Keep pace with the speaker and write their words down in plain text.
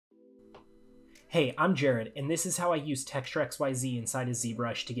Hey, I'm Jared, and this is how I use Texture XYZ inside of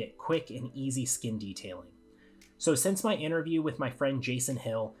Zbrush to get quick and easy skin detailing. So since my interview with my friend Jason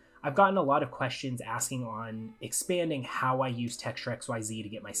Hill, I've gotten a lot of questions asking on expanding how I use Texture XYZ to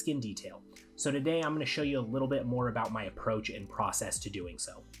get my skin detail. So today I'm going to show you a little bit more about my approach and process to doing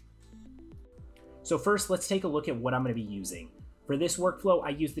so. So first, let's take a look at what I'm going to be using. For this workflow,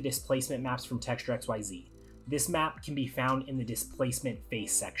 I use the displacement maps from Texture XYZ. This map can be found in the displacement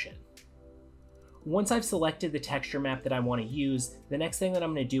face section. Once I've selected the texture map that I want to use, the next thing that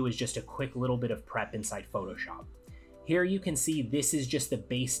I'm going to do is just a quick little bit of prep inside Photoshop. Here you can see this is just the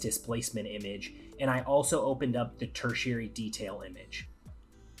base displacement image, and I also opened up the tertiary detail image.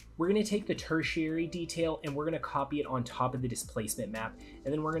 We're going to take the tertiary detail and we're going to copy it on top of the displacement map,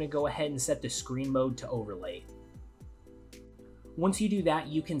 and then we're going to go ahead and set the screen mode to overlay. Once you do that,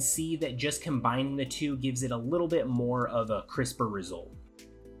 you can see that just combining the two gives it a little bit more of a crisper result.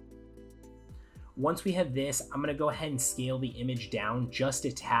 Once we have this, I'm going to go ahead and scale the image down just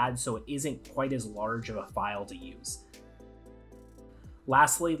a tad so it isn't quite as large of a file to use.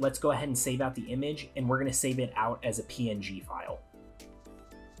 Lastly, let's go ahead and save out the image, and we're going to save it out as a PNG file.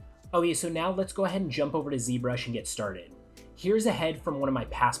 Okay, so now let's go ahead and jump over to Zbrush and get started. Here's a head from one of my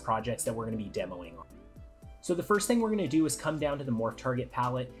past projects that we're going to be demoing on. So the first thing we're going to do is come down to the morph target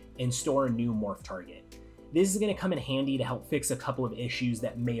palette and store a new morph target. This is going to come in handy to help fix a couple of issues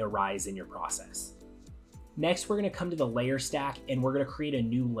that may arise in your process. Next, we're going to come to the layer stack and we're going to create a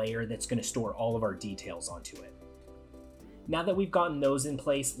new layer that's going to store all of our details onto it. Now that we've gotten those in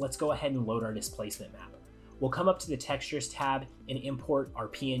place, let's go ahead and load our displacement map. We'll come up to the Textures tab and import our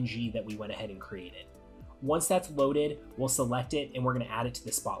PNG that we went ahead and created. Once that's loaded, we'll select it and we're going to add it to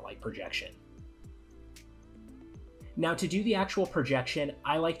the spotlight projection. Now to do the actual projection,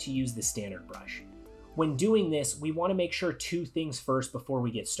 I like to use the standard brush. When doing this, we want to make sure two things first before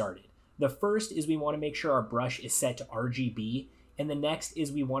we get started. The first is we want to make sure our brush is set to RGB, and the next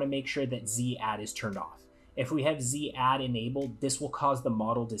is we want to make sure that Z add is turned off. If we have Z add enabled, this will cause the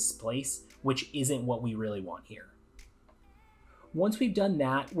model to displace, which isn't what we really want here. Once we've done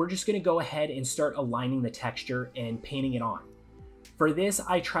that, we're just going to go ahead and start aligning the texture and painting it on. For this,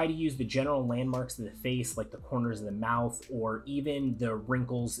 I try to use the general landmarks of the face, like the corners of the mouth, or even the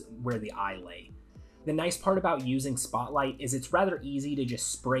wrinkles where the eye lay. The nice part about using Spotlight is it's rather easy to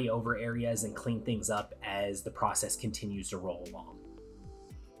just spray over areas and clean things up as the process continues to roll along.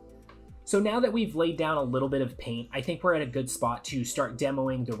 So now that we've laid down a little bit of paint, I think we're at a good spot to start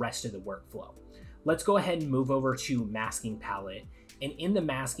demoing the rest of the workflow. Let's go ahead and move over to Masking Palette. And in the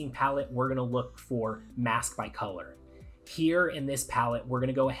Masking Palette, we're gonna look for Mask by Color. Here in this palette, we're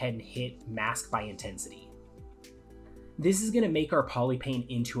gonna go ahead and hit Mask by Intensity. This is gonna make our poly paint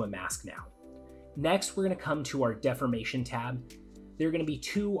into a mask now. Next, we're going to come to our deformation tab. There are going to be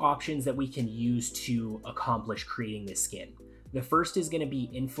two options that we can use to accomplish creating this skin. The first is going to be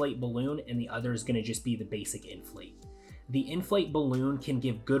inflate balloon, and the other is going to just be the basic inflate. The inflate balloon can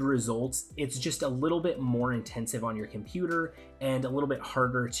give good results. It's just a little bit more intensive on your computer and a little bit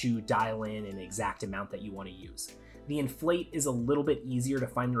harder to dial in an exact amount that you want to use. The inflate is a little bit easier to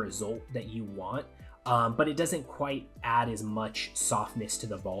find the result that you want, but it doesn't quite add as much softness to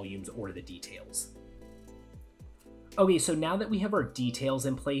the volumes or the details. Okay, so now that we have our details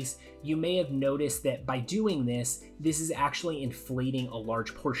in place, you may have noticed that by doing this, this is actually inflating a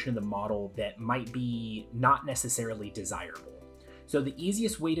large portion of the model that might be not necessarily desirable. So the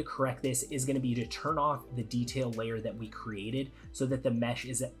easiest way to correct this is going to be to turn off the detail layer that we created so that the mesh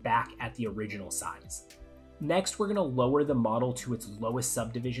is back at the original size. Next, we're going to lower the model to its lowest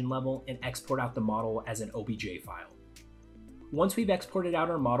subdivision level and export out the model as an OBJ file. Once we've exported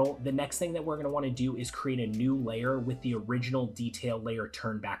out our model, the next thing that we're going to want to do is create a new layer with the original detail layer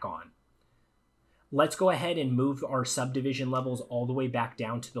turned back on. Let's go ahead and move our subdivision levels all the way back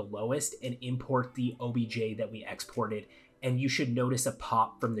down to the lowest and import the OBJ that we exported, and you should notice a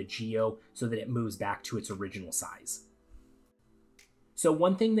pop from the geo so that it moves back to its original size. So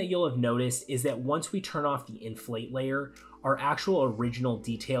one thing that you'll have noticed is that once we turn off the inflate layer, our actual original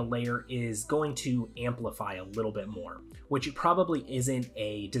detail layer is going to amplify a little bit more, which probably isn't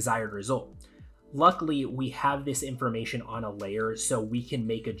a desired result. Luckily, we have this information on a layer so we can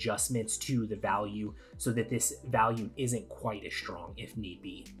make adjustments to the value so that this value isn't quite as strong if need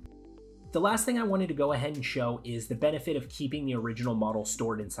be. The last thing I wanted to go ahead and show is the benefit of keeping the original model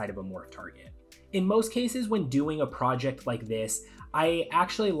stored inside of a morph target. In most cases, when doing a project like this, I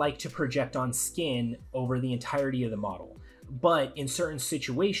actually like to project on skin over the entirety of the model. But in certain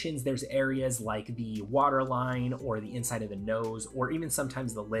situations, there's areas like the waterline or the inside of the nose, or even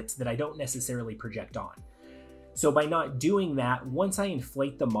sometimes the lips that I don't necessarily project on. So by not doing that, once I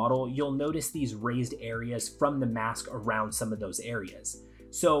inflate the model, you'll notice these raised areas from the mask around some of those areas.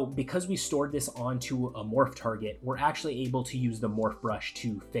 So because we stored this onto a morph target, we're actually able to use the morph brush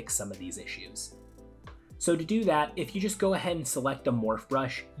to fix some of these issues. So to do that, if you just go ahead and select the morph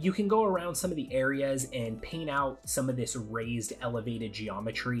brush, you can go around some of the areas and paint out some of this raised elevated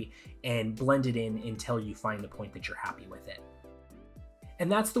geometry and blend it in until you find the point that you're happy with it.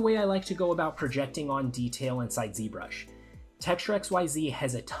 And that's the way I like to go about projecting on detail inside Zbrush. Texture XYZ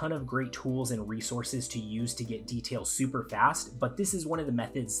has a ton of great tools and resources to use to get detail super fast, but this is one of the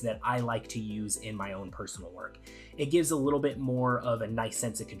methods that I like to use in my own personal work. It gives a little bit more of a nice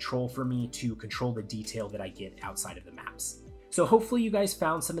sense of control for me to control the detail that I get outside of the maps. So hopefully you guys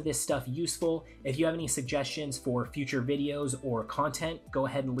found some of this stuff useful. If you have any suggestions for future videos or content, go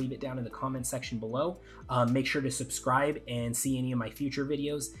ahead and leave it down in the comment section below. Make sure to subscribe and see any of my future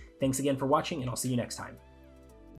videos. Thanks again for watching, and I'll see you next time.